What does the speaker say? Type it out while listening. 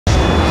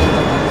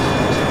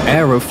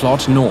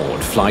Aeroflot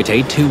Nord Flight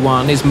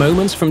 821 is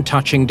moments from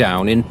touching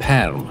down in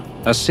Perm,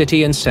 a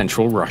city in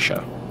central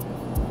Russia.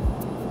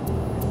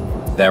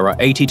 There are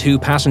 82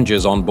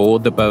 passengers on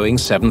board the Boeing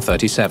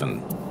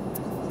 737.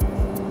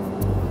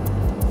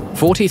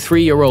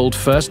 43-year-old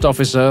First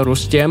Officer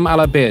Rustem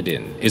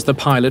Alaberdin is the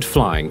pilot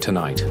flying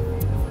tonight.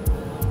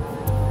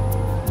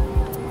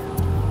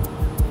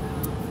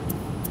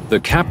 The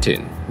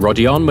captain,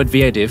 Rodion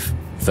Medvedev,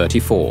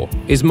 34,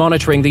 is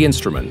monitoring the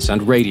instruments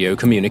and radio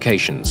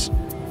communications.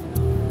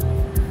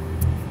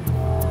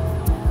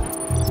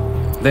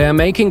 They are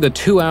making the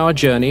 2-hour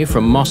journey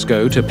from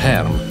Moscow to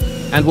Perm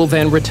and will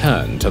then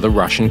return to the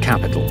Russian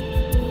capital.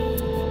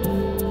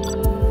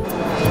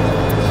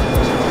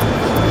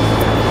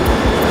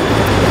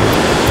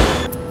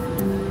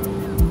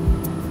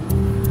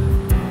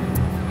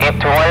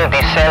 It-1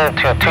 descend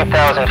to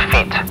 2,000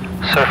 feet.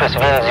 Surface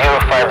wind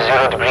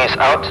 050 degrees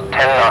out, 10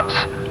 knots.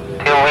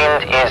 Tail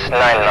wind is 9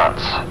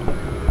 knots.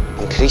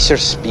 Increase your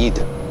speed.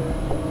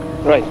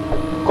 Right,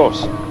 of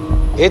course.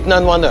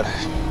 891er,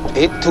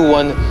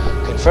 821,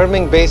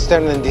 confirming base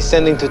turn and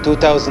descending to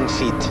 2,000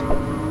 feet.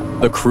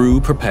 The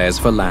crew prepares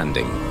for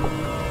landing.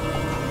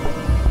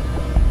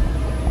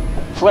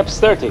 Flaps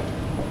 30.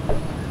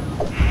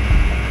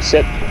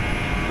 Set.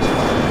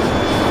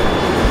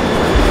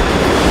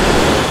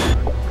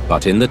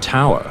 But in the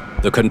tower,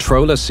 the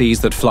controller sees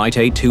that Flight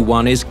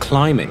 821 is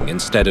climbing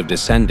instead of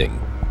descending.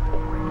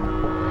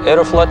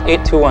 Aeroflot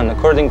 821,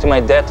 according to my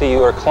data,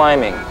 you are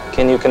climbing.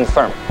 Can you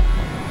confirm?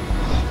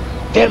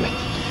 Damn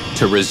it!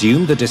 To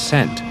resume the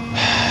descent,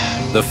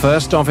 the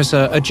first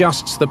officer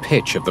adjusts the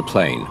pitch of the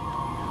plane.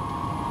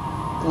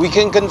 We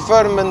can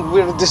confirm and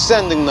we're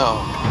descending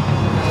now.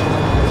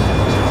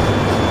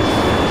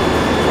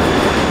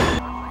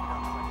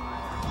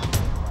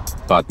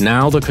 But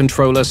now the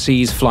controller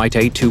sees Flight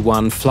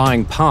 821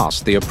 flying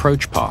past the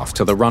approach path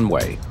to the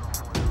runway.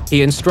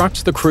 He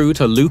instructs the crew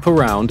to loop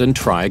around and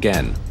try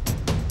again.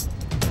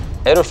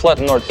 Aeroflot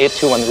Nord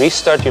 821,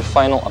 restart your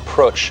final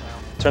approach.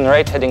 Turn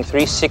right heading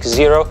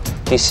 360,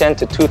 descend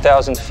to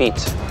 2,000 feet.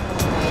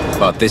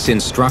 But this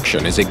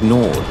instruction is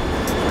ignored.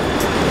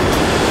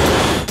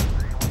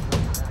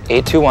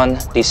 821,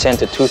 descend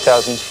to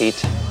 2,000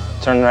 feet.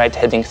 Turn right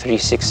heading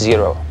 360.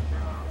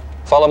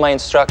 Follow my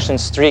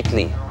instructions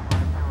strictly.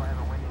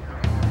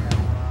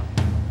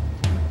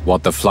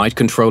 What the flight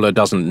controller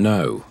doesn't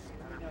know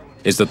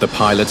is that the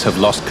pilots have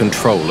lost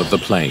control of the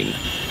plane.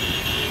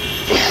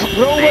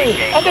 No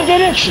way! Other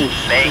direction!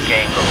 Make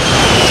angle.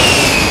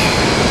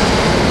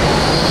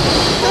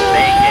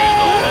 Make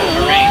angle.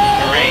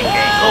 Make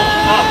angle.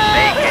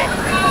 Make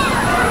angle.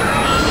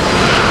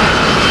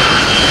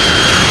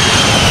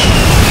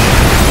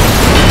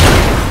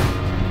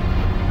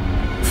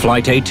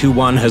 Flight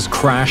 821 has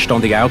crashed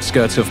on the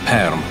outskirts of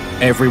Perm.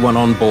 Everyone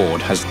on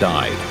board has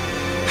died.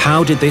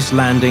 How did this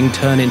landing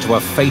turn into a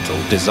fatal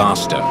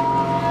disaster?